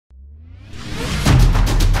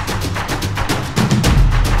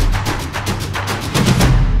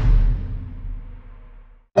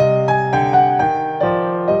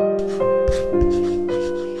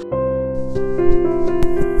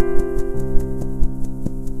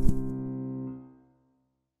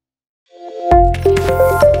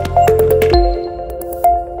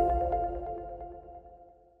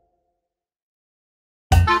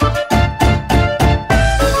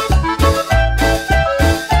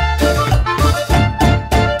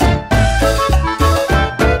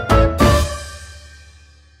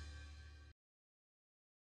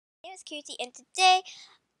is Cutie, and today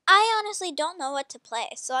I honestly don't know what to play,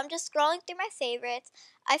 so I'm just scrolling through my favorites.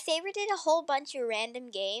 I favorited a whole bunch of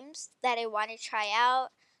random games that I want to try out,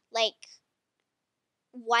 like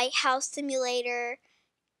White House Simulator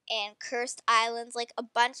and Cursed Islands. Like a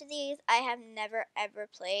bunch of these I have never ever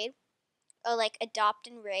played. Or like Adopt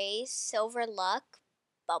and Raise, Silver Luck,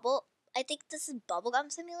 Bubble. I think this is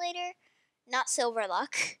Bubblegum Simulator, not Silver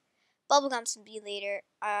Luck. Bubblegum Simulator.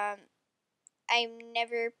 I've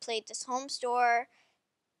never played this Home Store.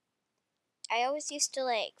 I always used to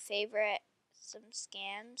like favorite some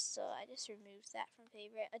scams, so I just removed that from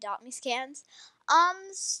favorite. Adopt Me scams.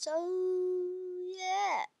 So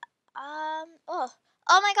yeah.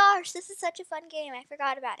 Oh my gosh, this is such a fun game. I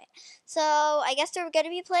forgot about it. So I guess we're gonna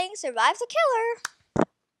be playing Survive the Killer.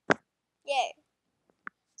 Yay.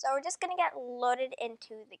 So we're just gonna get loaded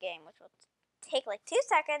into the game, which will take like 2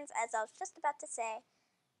 seconds, as I was just about to say.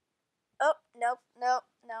 Oh, nope, nope,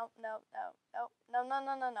 nope, nope, nope, nope, no, no,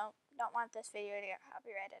 no, no, no. Don't want this video to get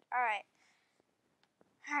copyrighted. Alright.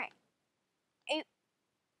 Alright.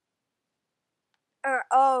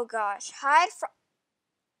 Oh gosh. Hide from.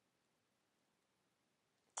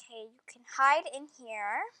 Okay, you can hide in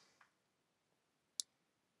here.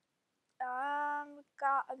 We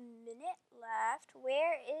got a minute left.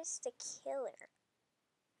 Where is the killer?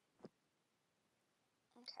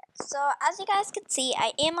 Okay, so as you guys can see,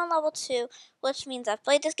 I am on level 2, which means I've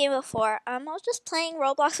played this game before. I was just playing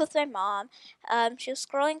Roblox with my mom. She was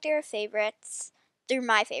scrolling through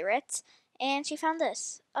my favorites, and she found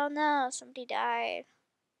this. Oh no, somebody died.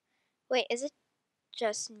 Wait, is it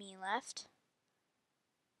just me left?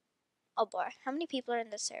 Oh boy, how many people are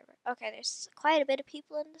in the server? Okay, there's quite a bit of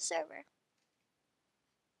people in the server.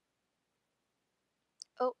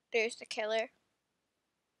 Oh, there's the killer.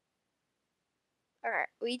 Alright,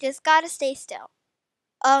 we just gotta stay still.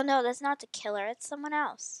 Oh no, that's not the killer, it's someone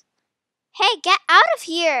else. Hey, get out of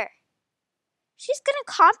here! She's gonna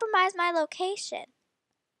compromise my location.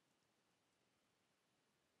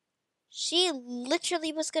 She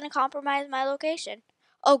literally was gonna compromise my location.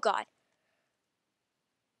 Oh god.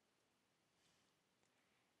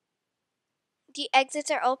 The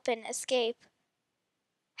exits are open. Escape.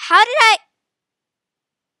 How did I...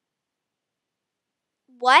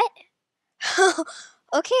 What?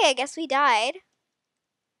 Okay, I guess we died.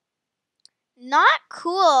 Not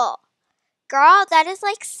cool. Girl, that is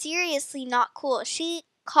like seriously not cool. She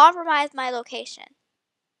compromised my location.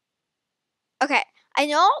 Okay, I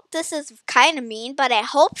know this is kind of mean, but I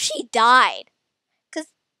hope she died.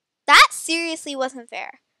 Because that seriously wasn't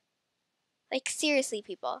fair. Like, seriously,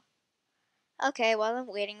 people. Okay, while I'm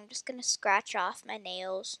waiting, I'm just gonna scratch off my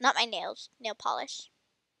nails. Not my nails, nail polish.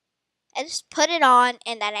 I just put it on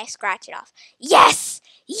and then I scratch it off. Yes!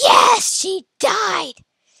 Yes! She died!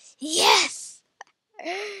 Yes!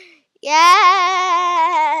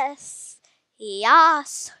 Yes!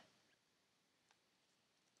 Yes!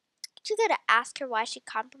 You gotta ask her why she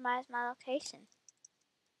compromised my location.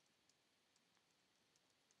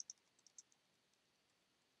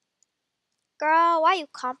 Girl, why you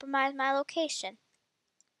compromise my location?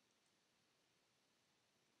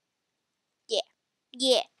 Yeah.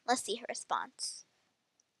 Yeah. Let's see her response.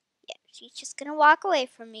 Yeah, she's just gonna walk away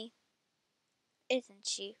from me. Isn't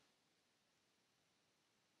she?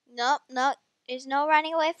 Nope, nope. There's no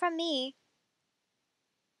running away from me.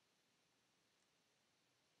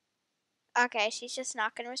 Okay, she's just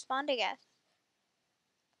not gonna respond, I guess.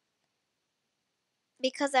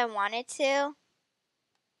 Because I wanted to.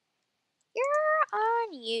 You're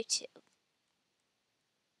on YouTube.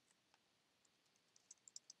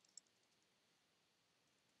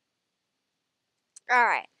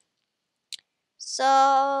 Alright.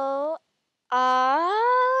 So,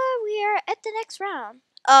 we are at the next round.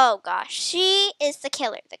 Oh gosh, she is the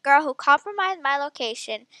killer. The girl who compromised my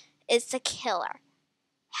location is the killer.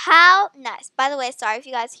 How nice. By the way, sorry if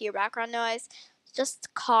you guys hear background noise. It's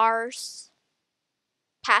just cars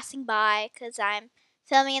passing by because I'm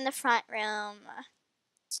filming in the front room.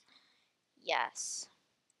 Yes.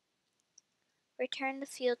 Return the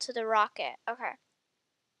field to the rocket. Okay.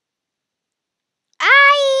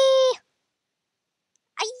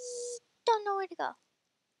 I don't know where to go.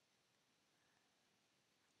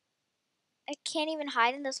 I can't even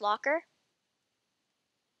hide in this locker.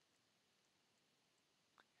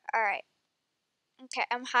 Alright. Okay,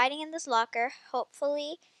 I'm hiding in this locker.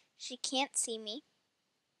 Hopefully, she can't see me.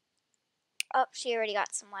 Oh, she already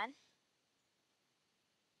got someone.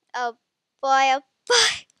 Oh boy, oh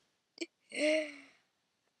boy.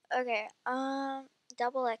 Okay,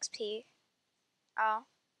 double XP. Oh,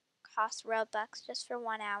 cost Robux just for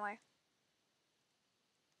 1 hour.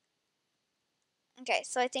 Okay,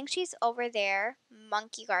 so I think she's over there,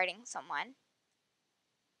 monkey guarding someone.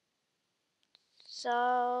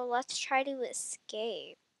 So let's try to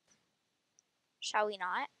escape. Shall we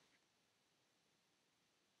not?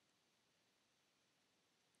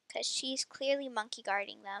 Because she's clearly monkey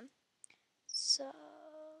guarding them. So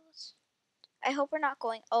I hope we're not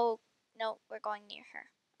going. Oh, no, we're going near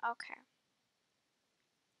her. Okay.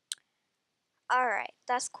 Alright,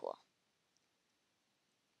 that's cool.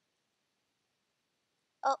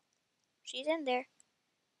 Oh, she's in there.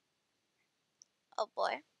 Oh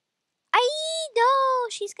boy. No,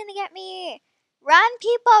 she's gonna get me. Run,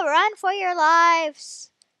 people, run for your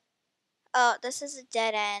lives. Oh, this is a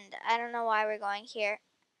dead end. I don't know why we're going here.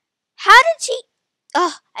 How did she?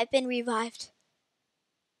 Oh, I've been revived.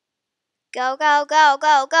 Go, go, go,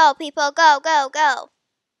 go, go, people, go, go, go.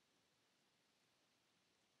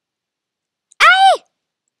 Ay!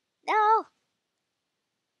 No.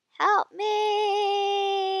 Help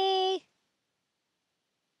me.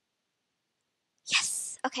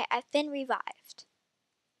 Yes. Okay, I've been revived.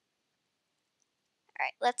 All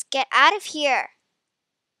right, let's get out of here.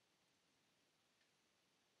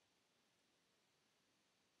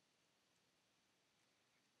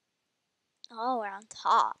 Oh, we're on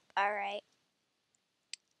top. All right.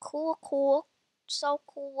 Cool, cool. So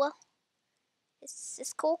cool. This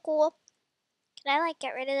is cool, cool. Can I, like,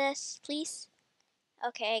 get rid of this, please?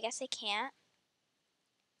 Okay, I guess I can't.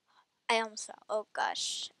 I almost fell. Oh,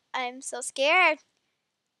 gosh. I'm so scared.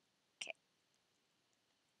 Okay.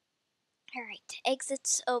 All right.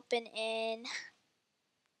 Exits open in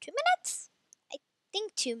 2 minutes? I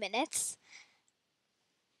think 2 minutes.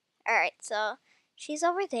 All right, so she's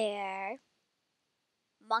over there.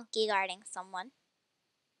 Monkey guarding someone.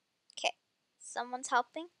 Okay. Someone's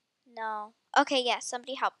helping? No. Okay, yeah,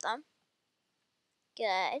 somebody helped them.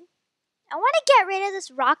 Good. I want to get rid of this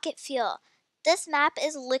rocket fuel. This map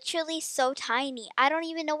is literally so tiny. I don't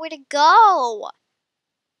even know where to go.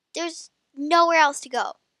 There's nowhere else to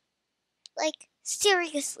go. Like,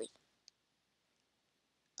 seriously.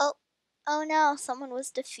 Oh, oh no, someone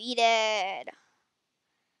was defeated.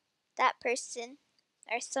 That person,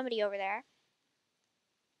 there's somebody over there.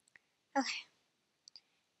 Okay.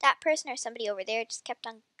 That person or somebody over there just kept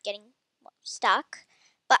on getting stuck.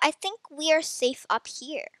 But I think we are safe up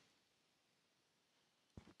here.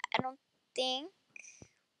 I don't think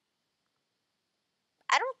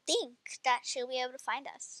I don't think that she'll be able to find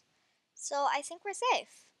us. So I think we're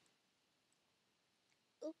safe.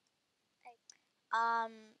 Oop.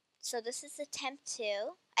 So this is attempt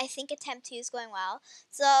 2. I think attempt 2 is going well.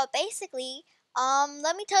 So basically,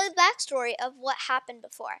 let me tell you the backstory of what happened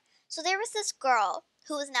before. So there was this girl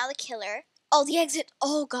who is now the killer. Oh, the exit.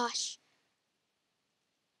 Oh gosh.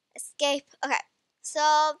 Escape. Okay.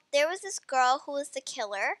 So there was this girl who was the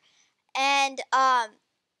killer, and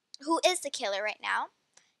who is the killer right now.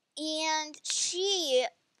 And she,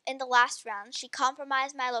 in the last round, she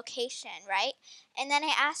compromised my location, right? And then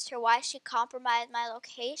I asked her why she compromised my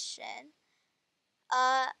location.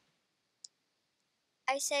 I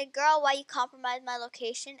said, "Girl, why you compromised my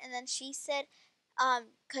location?" And then she said,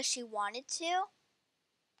 "'Cause she wanted to."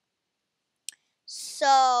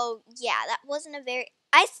 So yeah, that wasn't a very.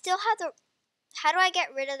 I still have the. How do I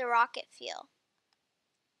get rid of the rocket fuel?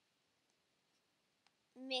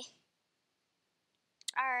 Me.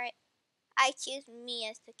 All right. I choose me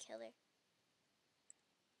as the killer.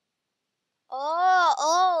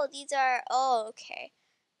 Oh, these are. Oh, okay.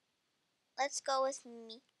 Let's go with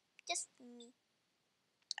me. Just me.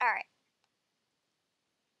 All right.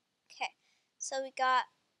 Okay. So we got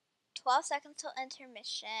 12 seconds till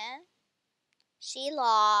intermission. She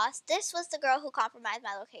lost. This was the girl who compromised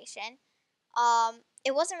my location.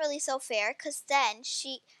 It wasn't really so fair because then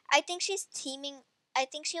I think she's teaming. I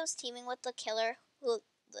think she was teaming with the killer who,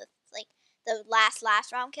 like the last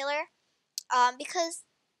round killer. Because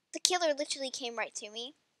the killer literally came right to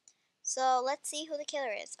me. So let's see who the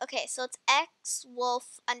killer is. Okay, so it's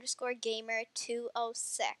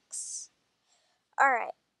xwolf_gamer206. All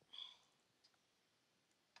right.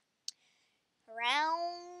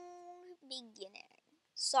 Round beginning.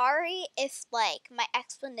 Sorry if like my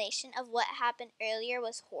explanation of what happened earlier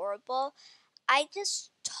was horrible. I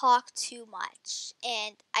just talk too much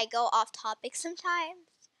and I go off topic sometimes.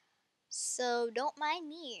 So don't mind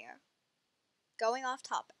me going off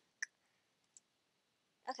topic.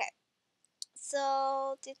 Okay.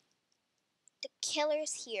 So the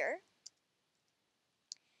killer's here.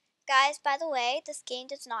 Guys, by the way, this game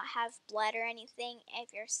does not have blood or anything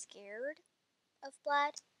if you're scared of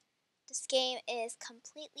blood. This game is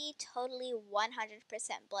completely, totally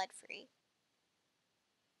 100% blood free.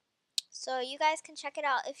 So you guys can check it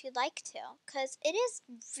out if you'd like to, because it is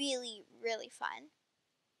really, really fun.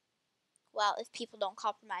 Well, if people don't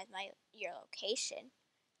compromise your location,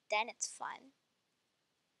 then it's fun.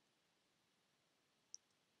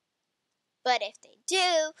 But if they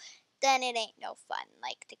do, then it ain't no fun,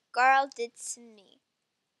 like the girl did to me.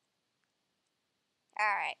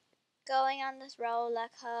 Alright, going on this roller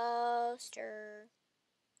coaster.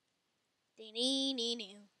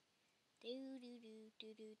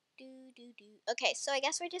 Okay, so I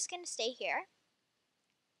guess we're just gonna stay here.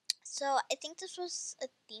 So I think this was a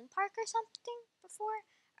theme park or something before.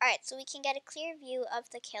 Alright, so we can get a clear view of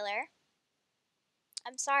the killer.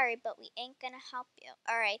 I'm sorry, but we ain't gonna help you.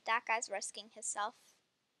 Alright, that guy's risking himself.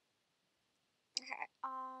 Okay,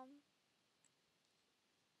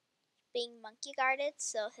 being monkey guarded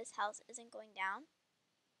so his house isn't going down.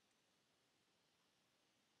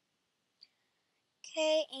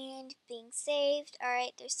 Okay, and being saved.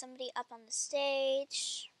 Alright, there's somebody up on the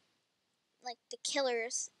stage. Like the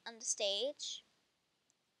killers on the stage.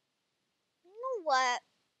 You know what?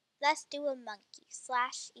 Let's do a monkey.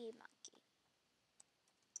 / E monkey.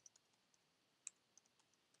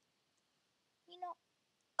 You know.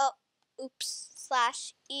 Oh, oops.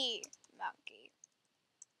 / E monkey.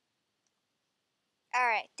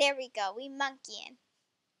 Alright, there we go. We monkeying.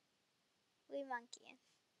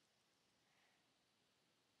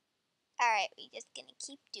 Alright, we just gonna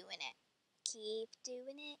keep doing it. Keep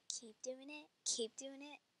doing it. Keep doing it. Keep doing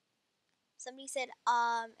it. Somebody said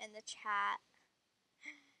in the chat.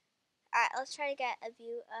 Alright, let's try to get a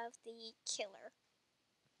view of the killer.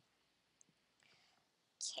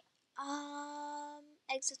 Okay.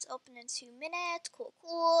 Exits open in 2 minutes. Cool.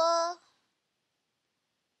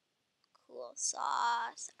 Cool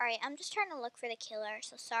sauce. Alright, I'm just trying to look for the killer,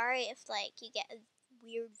 so sorry if like you get a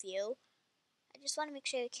weird view. I just want to make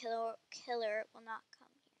sure the killer will not come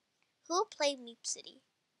here. Who played Meep City?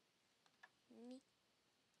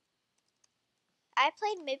 I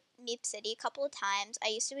played Meep City a couple of times. I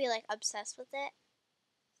used to be like obsessed with it.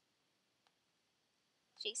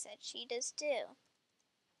 She said she does too.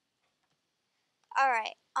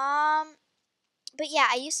 Alright, but yeah,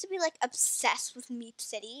 I used to be like obsessed with Meep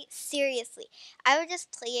City. Seriously, I would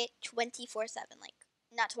just play it 24/7. Like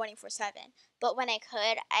not 24/7, but when I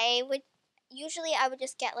could, I would. Usually, I would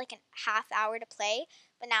just get like a half hour to play,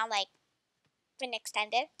 but now like been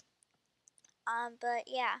extended. But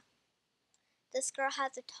yeah, this girl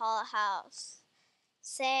has a tall house.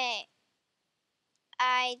 Say,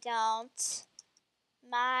 I don't.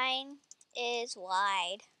 Mine is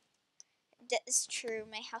wide. That's true.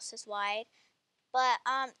 My house is wide, but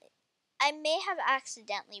I may have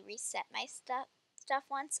accidentally reset my stuff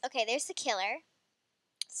once. Okay, there's the killer.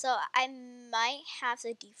 So I might have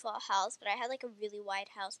the default house, but I had like a really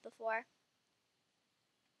wide house before.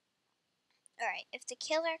 Alright, if the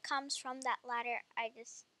killer comes from that ladder, I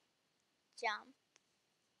just jump.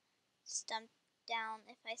 Down.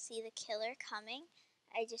 If I see the killer coming,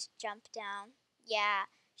 I just jump down. Yeah,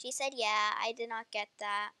 she said yeah, I did not get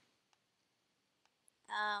that.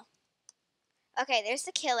 Oh. Okay, there's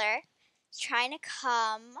the killer. He's trying to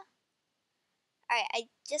come. Alright, I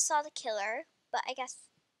just saw the killer, but I guess.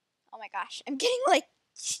 Oh my gosh, I'm getting like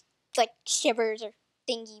shivers or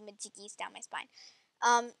thingy majiggies down my spine.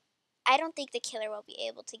 I don't think the killer will be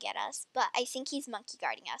able to get us, but I think he's monkey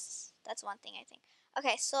guarding us. That's one thing I think.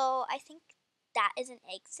 Okay, so I think that is an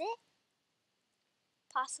exit.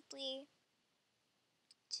 Possibly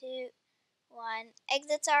 2, 1.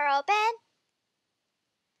 Exits are open.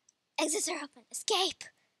 Exits are open. Escape.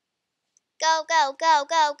 Go. Go.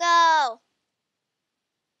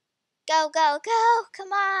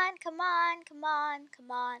 Come on.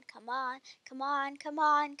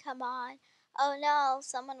 Oh no,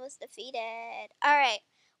 someone was defeated. Alright,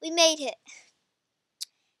 we made it.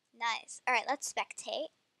 Nice. Alright, let's spectate.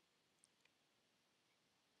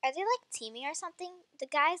 Are they like teaming or something? The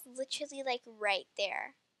guy's literally like right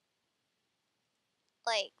there.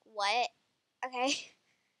 Like, what? Okay.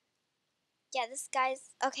 Yeah, this guy's.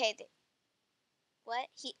 Okay. What?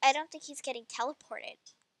 I don't think he's getting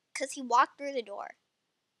teleported. Because he walked through the door.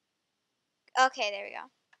 Okay, there we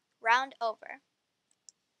go. Round over.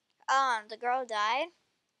 The girl died.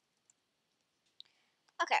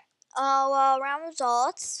 Okay. Well, round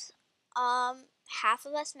results. Half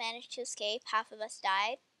of us managed to escape, half of us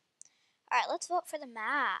died. Alright, let's vote for the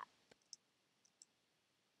map.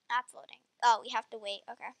 Not voting. Oh, we have to wait.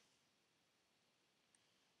 Okay.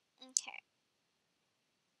 Okay.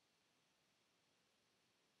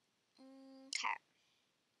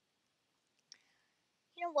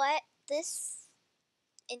 You know what? This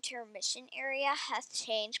intermission area has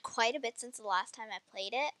changed quite a bit since the last time I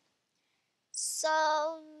played it.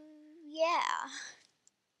 So, yeah.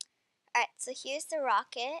 Alright, so here's the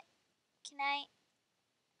rocket. Can I?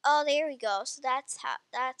 Oh, there we go. So that's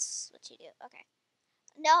what you do. Okay.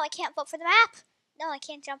 No, I can't vote for the map. No, I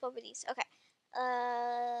can't jump over these. Okay.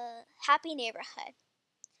 Happy Neighborhood.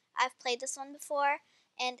 I've played this one before,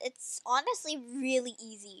 and it's honestly really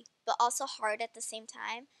easy, but also hard at the same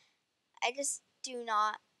time. I just do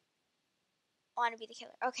not want to be the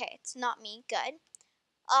killer. Okay, it's not me. Good.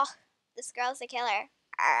 Oh, this girl's the killer.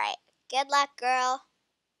 Alright. Good luck, girl.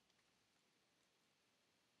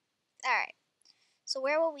 Alright. So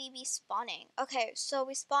where will we be spawning? Okay, so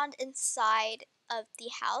we spawned inside of the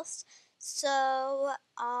house. So,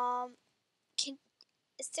 can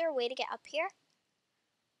is there a way to get up here?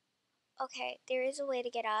 Okay, there is a way to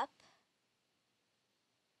get up.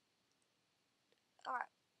 Alright,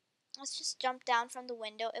 let's just jump down from the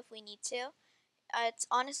window if we need to. It's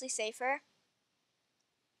honestly safer.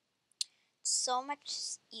 It's so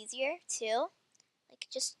much easier too. Like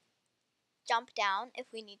just jump down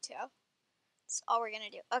if we need to. That's all we're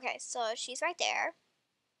gonna do. Okay, so she's right there.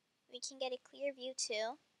 We can get a clear view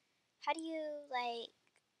too. How do you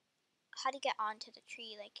how do you get onto the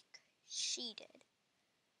tree like she did?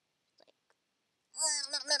 Like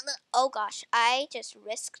oh gosh, I just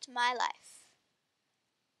risked my life.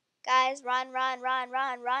 Guys, run, run, run,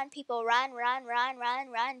 run, run, people, run, run, run,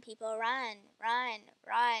 run, run, people, run, run,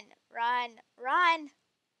 run, run, run.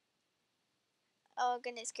 Oh,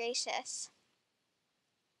 goodness gracious.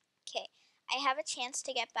 Okay, I have a chance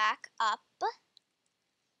to get back up.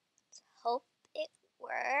 Hope it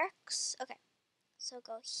works. Okay, so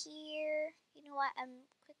go here. You know what? I'm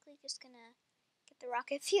quickly just gonna get the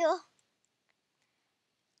rocket fuel.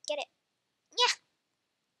 Get it. Yeah.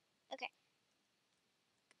 Okay.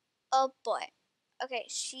 Oh boy. Okay,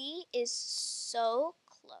 she is so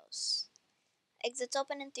close. Exits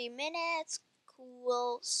open in 3 minutes.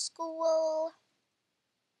 Cool school.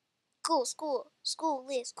 Cool school. School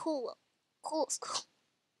is cool. Cool school.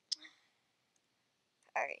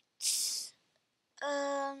 Alright.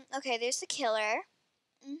 Okay, there's the killer.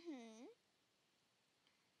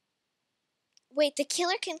 Wait, the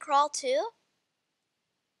killer can crawl too?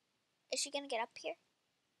 Is she gonna get up here?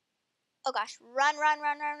 Oh gosh. Run, run,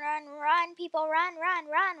 run, run, run, run, people, run, run,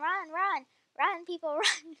 run, run, run. Run, people,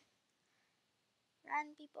 run.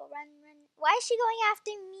 Run, people, run, run. Why is she going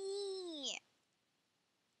after me?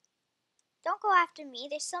 Don't go after me.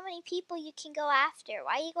 There's so many people you can go after.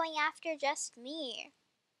 Why are you going after just me?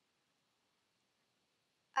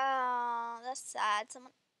 Oh, that's sad.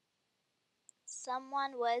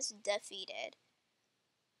 Someone was defeated.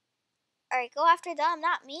 Alright, go after them,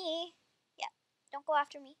 not me. Yeah, don't go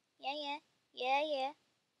after me. Yeah, yeah. Yeah, yeah.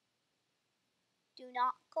 Do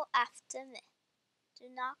not go after me. Do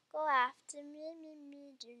not go after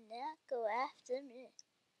me. Do not go after me.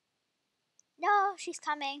 No, she's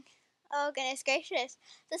coming. Oh, goodness gracious.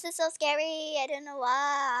 This is so scary. I don't know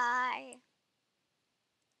why.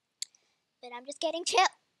 But I'm just getting chill.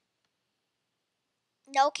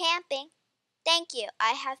 No camping. Thank you.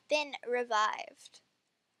 I have been revived.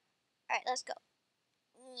 Alright, let's go.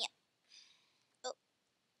 Yeah. Oh,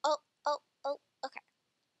 oh, oh, oh. Okay.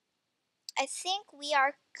 I think we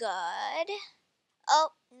are good. Oh,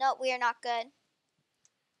 no, we are not good.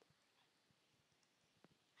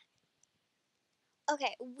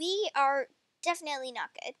 Okay, we are definitely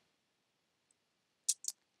not good.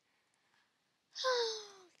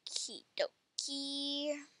 Okie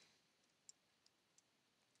dokie.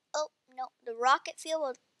 Oh, no, the rocket fuel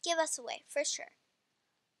will give us away, for sure.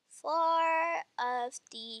 For of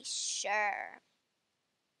the sure.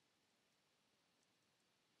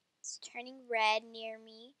 It's turning red near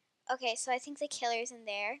me. Okay, so I think the killer's in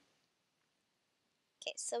there.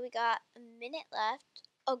 Okay, so we got a minute left.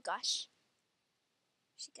 Oh gosh.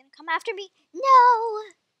 She's gonna come after me. No!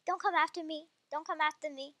 Don't come after me. Don't come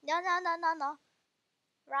after me. No, no, no, no, no.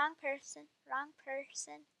 Wrong person. Wrong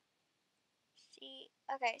person.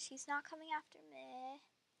 Okay, she's not coming after me.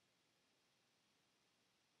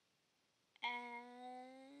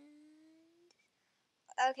 And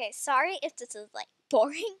okay, sorry if this is like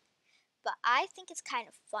boring, but I think it's kind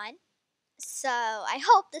of fun. So I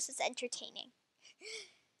hope this is entertaining.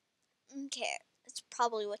 Okay, it's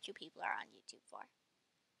probably what you people are on YouTube for.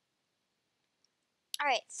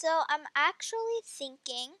 Alright, so I'm actually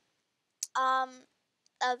thinking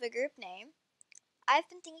of a group name. I've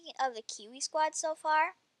been thinking of the Kiwi Squad so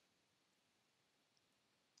far.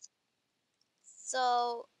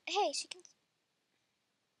 So hey, she can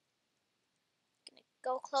gonna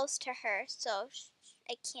go close to her so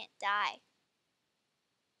I can't die.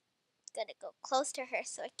 Gonna go close to her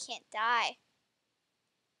so I can't die.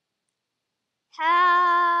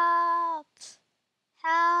 Help!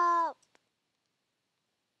 Help!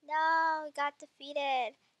 No, we got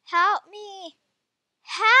defeated. Help me!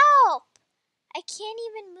 Help! I can't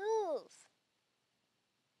even move.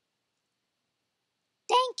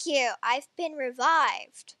 Thank you. I've been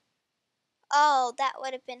revived. Oh, that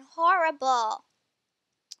would have been horrible.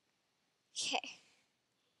 Okay.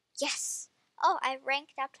 Yes. Oh, I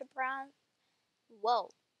ranked up to bronze.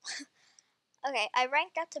 Whoa. Okay, I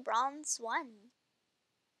ranked up to bronze 1.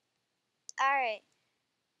 Alright.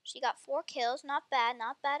 She got 4 kills. Not bad.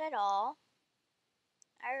 Not bad at all.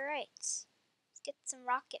 Alright. Let's get some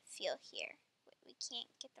rocket fuel here. Wait, we can't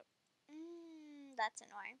get the... that's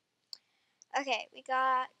annoying. Okay, we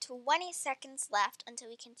got 20 seconds left until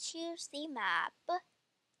we can choose the map.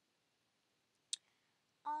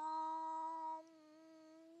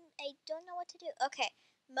 I don't know what to do. Okay,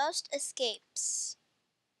 most escapes.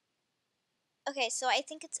 Okay, so I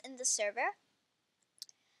think it's in the server.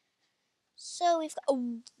 So we've got,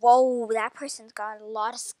 oh, whoa, that person's got a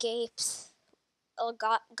lot of escapes.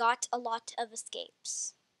 Got a lot of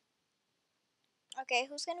escapes. Okay,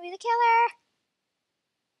 who's gonna be the killer?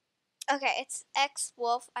 Okay, it's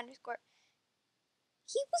xwolf_.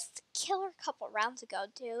 He was the killer a couple rounds ago,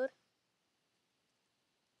 dude.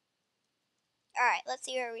 Alright, let's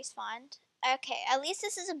see where we spawned. Okay, at least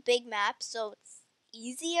this is a big map, so it's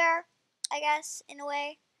easier, I guess, in a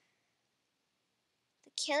way.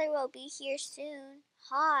 The killer will be here soon.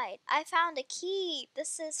 Hide. I found a key.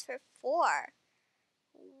 This is for 4.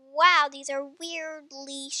 Wow, these are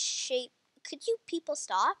weirdly shaped. Could you people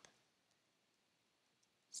stop?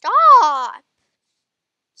 Stop!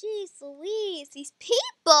 Jeez Louise, these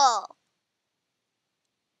people!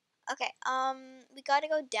 Okay, we gotta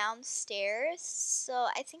go downstairs. So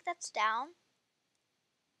I think that's down.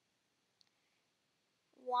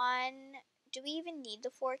 1. Do we even need the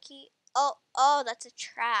 4 key? Oh, that's a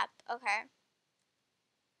trap. Okay.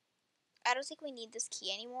 I don't think we need this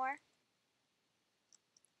key anymore.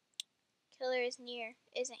 Killer is near.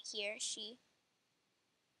 Isn't here. She.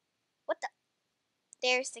 What the?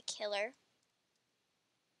 There's the killer.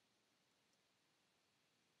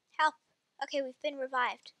 Help. Okay, we've been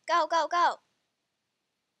revived. Go, go, go.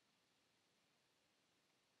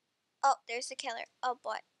 Oh, there's the killer. Oh,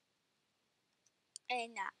 boy.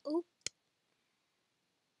 And oop.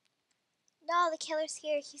 No, the killer's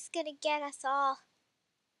here. He's gonna get us all.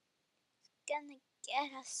 He's gonna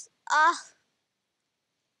get us. Oh.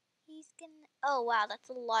 He's gonna. Oh, wow. That's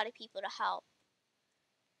a lot of people to help.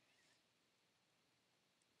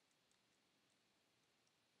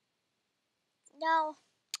 No.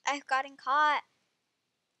 I've gotten caught.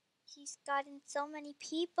 He's gotten so many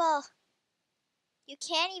people. You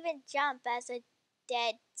can't even jump as a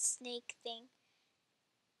dead snake thing.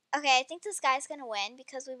 Okay, I think this guy's gonna win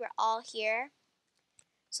because we were all here.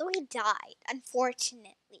 So he died,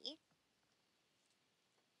 unfortunately.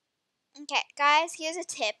 Okay, guys, here's a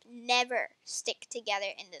tip. Never stick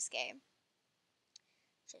together in this game.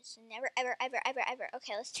 Just never, ever, ever, ever, ever.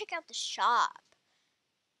 Okay, let's check out the shop.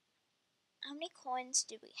 How many coins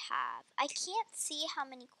do we have? I can't see how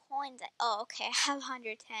many coins. Oh, okay, I have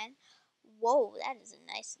 110. Whoa, that is a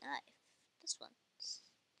nice knife. This one's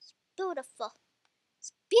beautiful.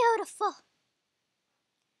 It's beautiful.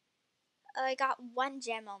 Oh, I got 1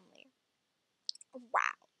 gem only.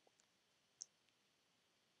 Wow.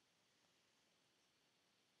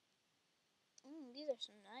 These are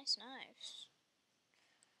some nice knives.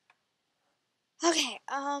 Okay,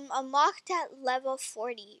 unlocked at level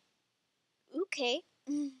 40. Okay.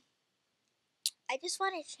 I just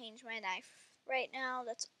want to change my knife right now.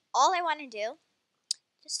 That's all I want to do.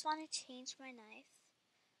 Just want to change my knife.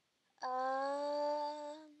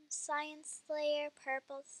 Science Slayer,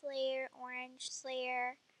 Purple Slayer, Orange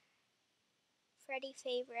Slayer, Freddy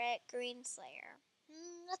Favorite, Green Slayer.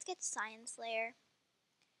 Let's get Science Slayer.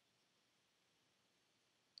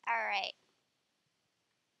 Alright.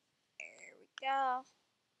 There we go.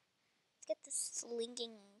 Let's get the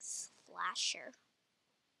Slinging Slasher.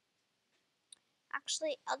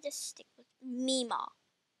 Actually, I'll just stick with Mima.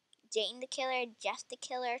 Jane the Killer, Jeff the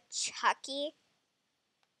Killer, Chucky.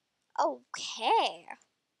 Okay.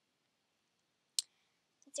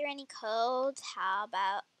 Is there any codes? How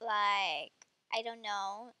about, like, I don't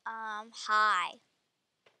know, hi.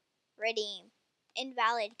 Redeem.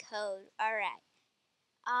 Invalid code. Alright.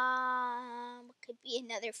 Could be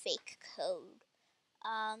another fake code.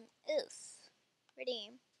 Oof.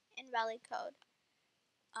 Redeem. Invalid code.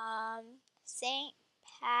 St.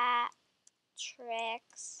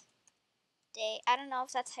 Patrick's Day. I don't know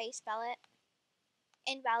if that's how you spell it.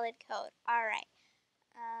 Invalid code. Alright.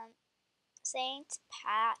 St.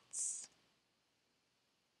 Pat's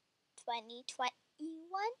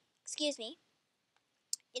 2021. Excuse me.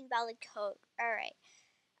 Invalid code. Alright.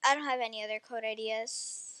 I don't have any other code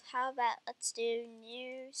ideas. How about let's do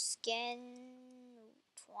new skin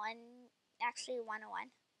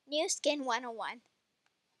 101. New skin 101.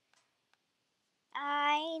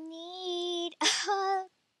 I need a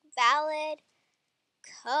valid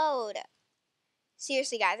code.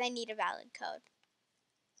 Seriously, guys, I need a valid code.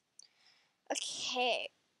 Okay.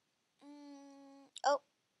 Oh,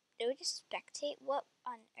 did we just spectate? What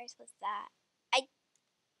on earth was that?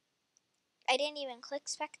 I didn't even click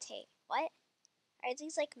spectate. What? Are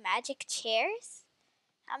these like magic chairs?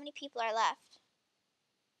 How many people are left?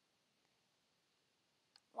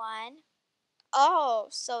 One. Oh,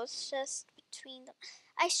 so it's just between them.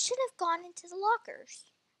 I should have gone into the lockers.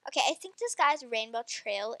 Okay, I think this guy's rainbow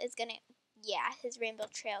trail is gonna. Yeah, his rainbow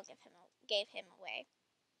trail gave him away.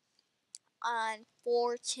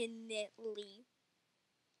 Unfortunately,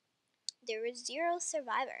 there were 0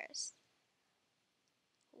 survivors.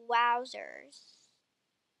 Wowzers.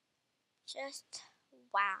 Just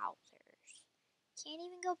wowzers. Can't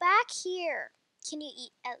even go back here. Can you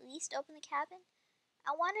at least open the cabin?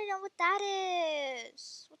 I want to know what that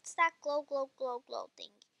is. What's that glow, glow, glow, glow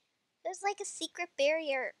thing? There's like a secret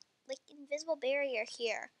barrier, like invisible barrier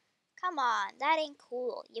here. Come on, that ain't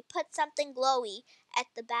cool. You put something glowy at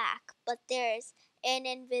the back, but there's an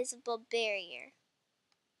invisible barrier.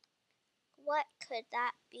 What could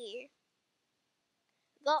that be?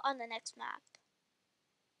 Vote on the next map.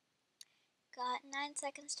 Got 9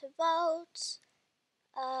 seconds to vote.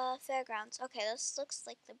 Fairgrounds. Okay, this looks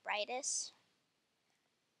like the brightest.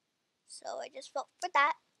 So I just vote for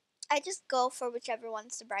that. I just go for whichever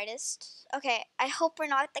one's the brightest. Okay, I hope we're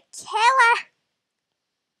not the killer.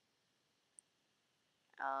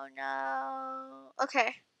 Oh no.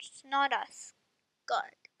 Okay, it's not us.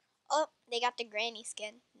 Good. Oh, they got the granny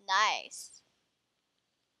skin. Nice.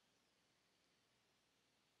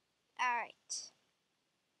 Alright.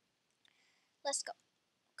 Let's go.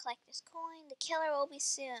 Collect this coin. The killer will be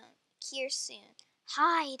here soon.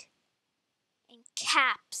 Hide. In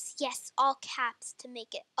caps. Yes, all caps to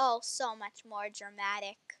make it so much more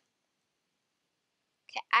dramatic.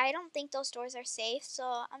 Okay, I don't think those doors are safe,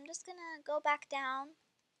 so I'm just gonna go back down.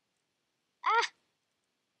 Ah!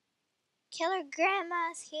 Killer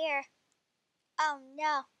grandma's here. Oh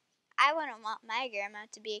no. I wouldn't want my grandma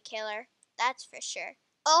to be a killer. That's for sure.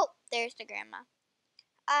 Oh, there's the grandma.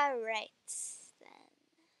 Alright, then.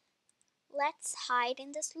 Let's hide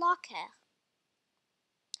in this locker.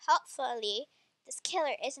 Hopefully, this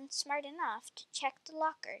killer isn't smart enough to check the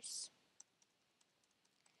lockers.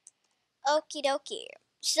 Okie dokie.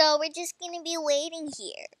 So we're just gonna be waiting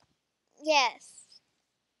here. Yes.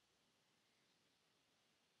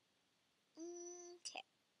 Okay.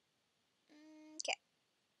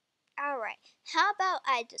 Alright. How about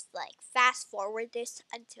I just fast forward this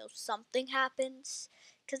until something happens?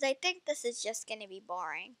 Because I think this is just gonna be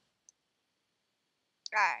boring.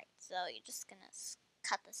 Alright, so you're just gonna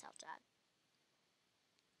cut this out, Dad.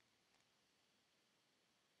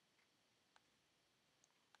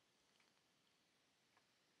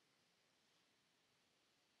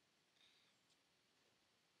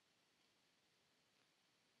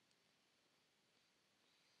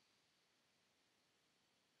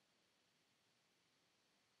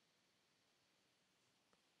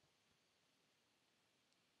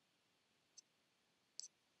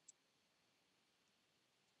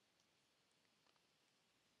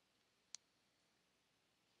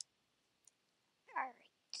 Alright.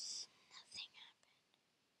 Nothing happened.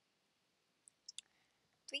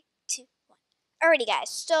 3, 2, 1. Alrighty, guys.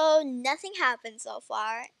 So nothing happened so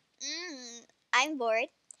far. I'm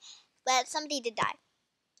bored. But somebody did die.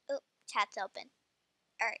 Oh, chat's open.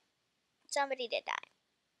 Alright. Somebody did die.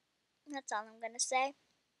 That's all I'm gonna say.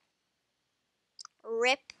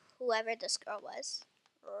 Rip whoever this girl was.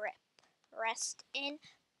 Rip. Rest in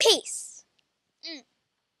peace.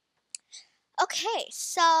 Okay,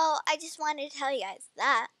 so I just wanted to tell you guys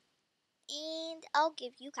that. And I'll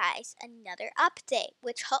give you guys another update,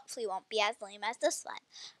 which hopefully won't be as lame as this one.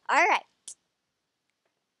 Alright.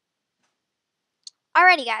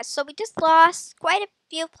 Alrighty, guys, so we just lost quite a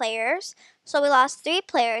few players. So we lost 3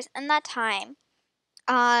 players in that time.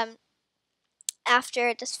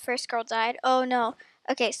 After this first girl died. Oh no.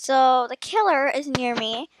 Okay, so the killer is near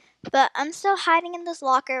me, but I'm still hiding in this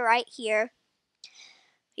locker right here.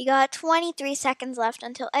 We got 23 seconds left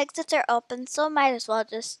until exits are open, so might as well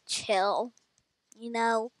just chill.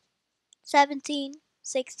 17,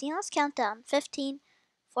 16, let's count down. 15,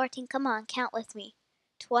 14, come on, count with me.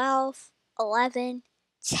 12, 11,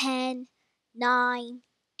 10, 9,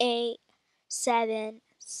 8, 7,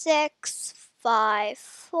 6, 5,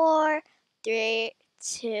 4, 3,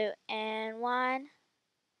 2, and 1.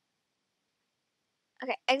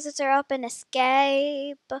 Okay, exits are open.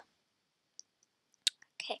 Escape.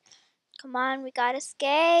 Okay, come on, we gotta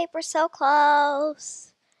escape. We're so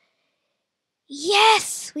close.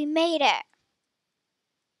 Yes, we made it.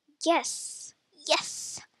 Yes,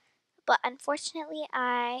 yes. But unfortunately,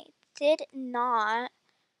 I did not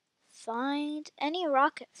find any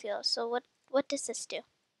rocket fuel. So what does this do?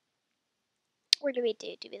 What do we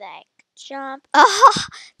do? Do we like jump? Oh,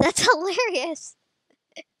 that's hilarious.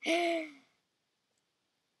 Hey,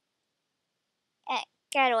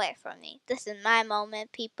 get away from me. This is my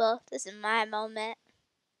moment, people. This is my moment.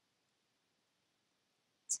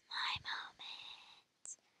 It's my moment.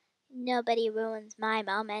 Nobody ruins my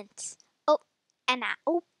moment. Oh, and I.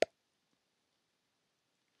 Oh,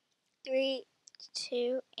 3,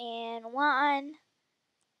 2, and 1.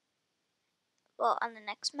 Well, on the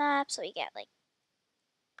next map, so we get like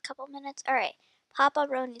a couple minutes. All right, Papa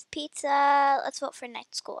Roni's Pizza. Let's vote for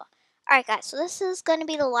night school. All right, guys. So this is going to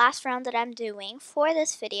be the last round that I'm doing for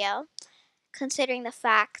this video, considering the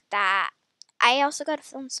fact that I also got to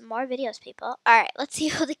film some more videos, people. All right, let's see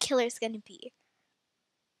who the killer is going to be.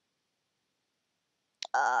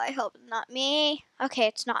 I hope not me. Okay,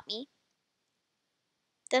 it's not me.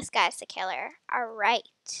 This guy's the killer. All right.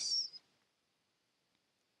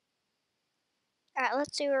 All right,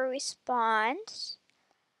 let's see where we spawned.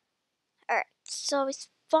 All right, so we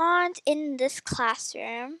spawned in this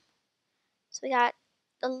classroom. So we got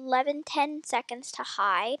 10 seconds to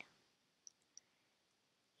hide.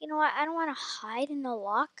 You know what? I don't want to hide in the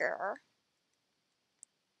locker.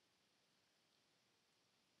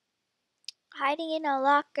 Hiding in a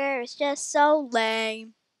locker is just so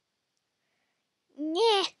lame. Yeah.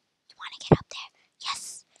 You want to get up there?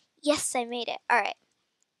 Yes. Yes, I made it. All right.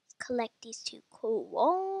 Collect these 2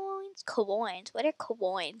 coins. Coins. What are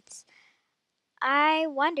coins? I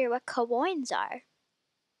wonder what coins are.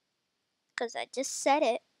 Because I just said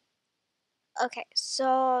it. Okay,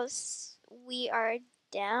 so we are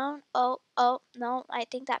down. Oh, no. I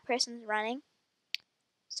think that person's running.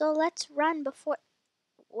 So let's run before.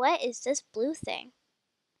 What is this blue thing?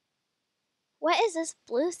 What is this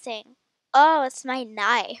blue thing? Oh, it's my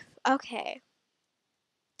knife. Okay.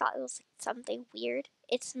 Thought it was like something weird.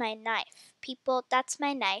 It's my knife. People, that's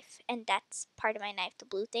my knife, and that's part of my knife, the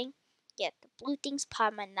blue thing. Yeah, the blue thing's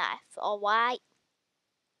part of my knife. Alright.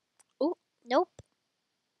 Oh, nope.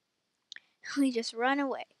 We just run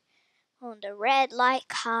away. When the red light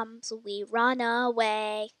comes, we run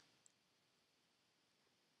away.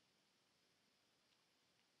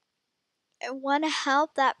 I want to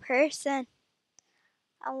help that person.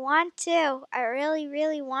 I want to. I really,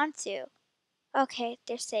 really want to. Okay,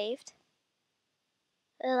 they're saved.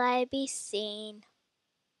 Will I be seen?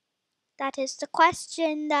 That is the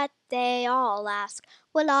question that they all ask.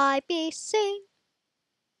 Will I be seen?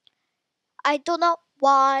 I don't know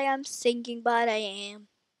why I'm singing, but I am.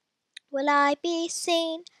 Will I be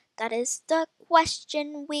seen? That is the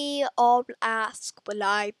question we all ask. Will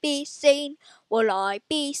I be seen? Will I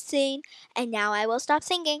be seen? And now I will stop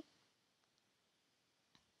singing.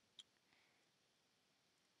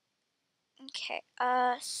 Okay,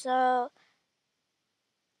 so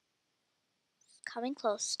coming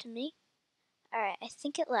close to me. Alright, I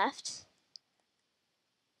think it left.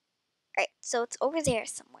 Alright, so it's over there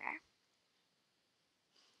somewhere.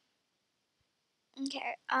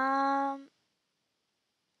 Okay, I'm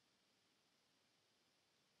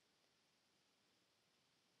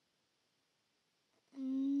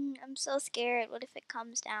so scared. What if it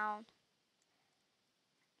comes down?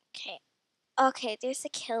 Okay. Okay, there's a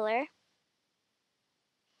killer.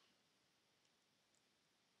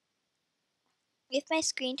 If my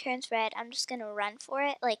screen turns red, I'm just gonna run for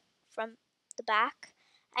it, like from the back.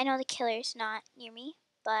 I know the killer's not near me,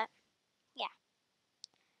 but yeah.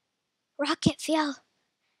 Rocket fuel!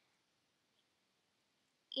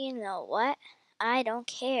 You know what? I don't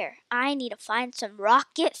care. I need to find some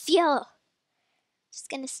rocket fuel. Just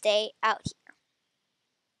gonna stay out here.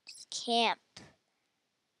 Just camp.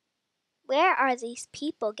 Where are these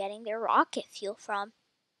people getting their rocket fuel from?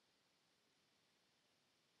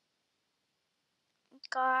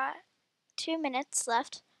 Got 2 minutes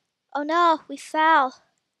left. Oh no, we fell.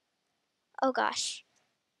 Oh gosh.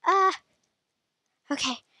 Ah.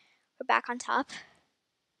 Okay, we're back on top.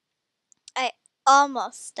 I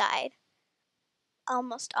almost died.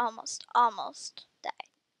 Almost died.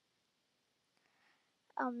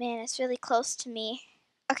 Oh man, it's really close to me.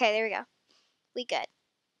 Okay, there we go. We good.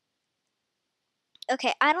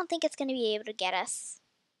 Okay, I don't think it's gonna be able to get us.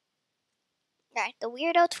 Alright, the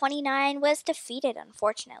Weirdo 29 was defeated,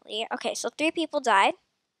 unfortunately. Okay, so 3 people died.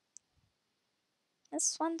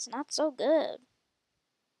 This one's not so good.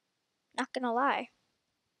 Not gonna lie.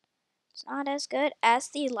 It's not as good as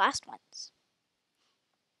the last ones.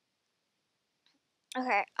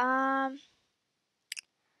 Okay,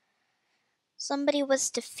 somebody was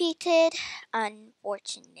defeated,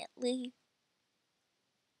 unfortunately.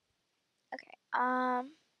 Okay,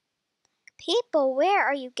 people, where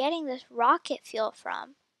are you getting this rocket fuel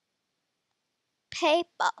from?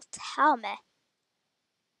 People, tell me.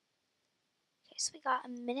 Okay, so we got a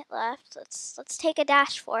minute left. Let's take a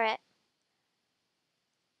dash for it.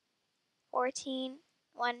 14,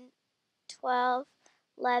 1, 12,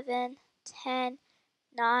 11, 10,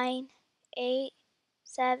 9, 8,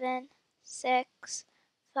 7, 6,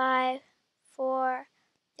 5, 4,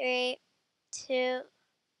 3, 2.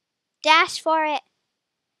 Dash for it.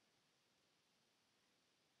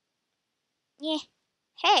 Yeah.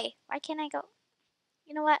 Hey, why can't I go?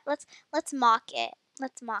 You know what? Let's mock it.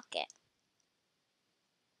 Let's mock it.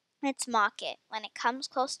 Let's mock it. When it comes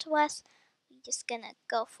close to us, we're just gonna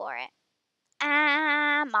go for it.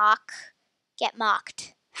 Ah, mock. Get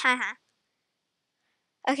mocked. Haha.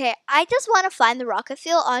 Okay, I just want to find the rocket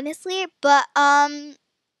fuel, honestly, but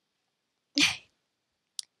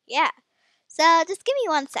yeah. So just give me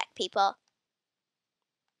 1 sec, people.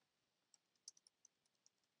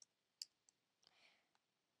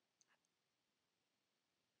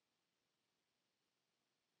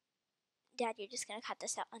 Dad, you're just gonna cut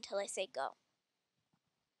this out until I say go.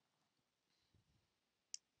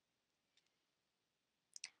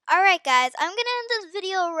 Alright guys, I'm gonna end this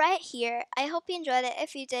video right here. I hope you enjoyed it.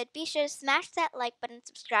 If you did, be sure to smash that like button,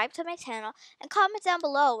 subscribe to my channel, and comment down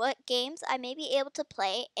below what games I may be able to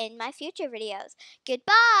play in my future videos.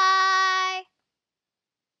 Goodbye!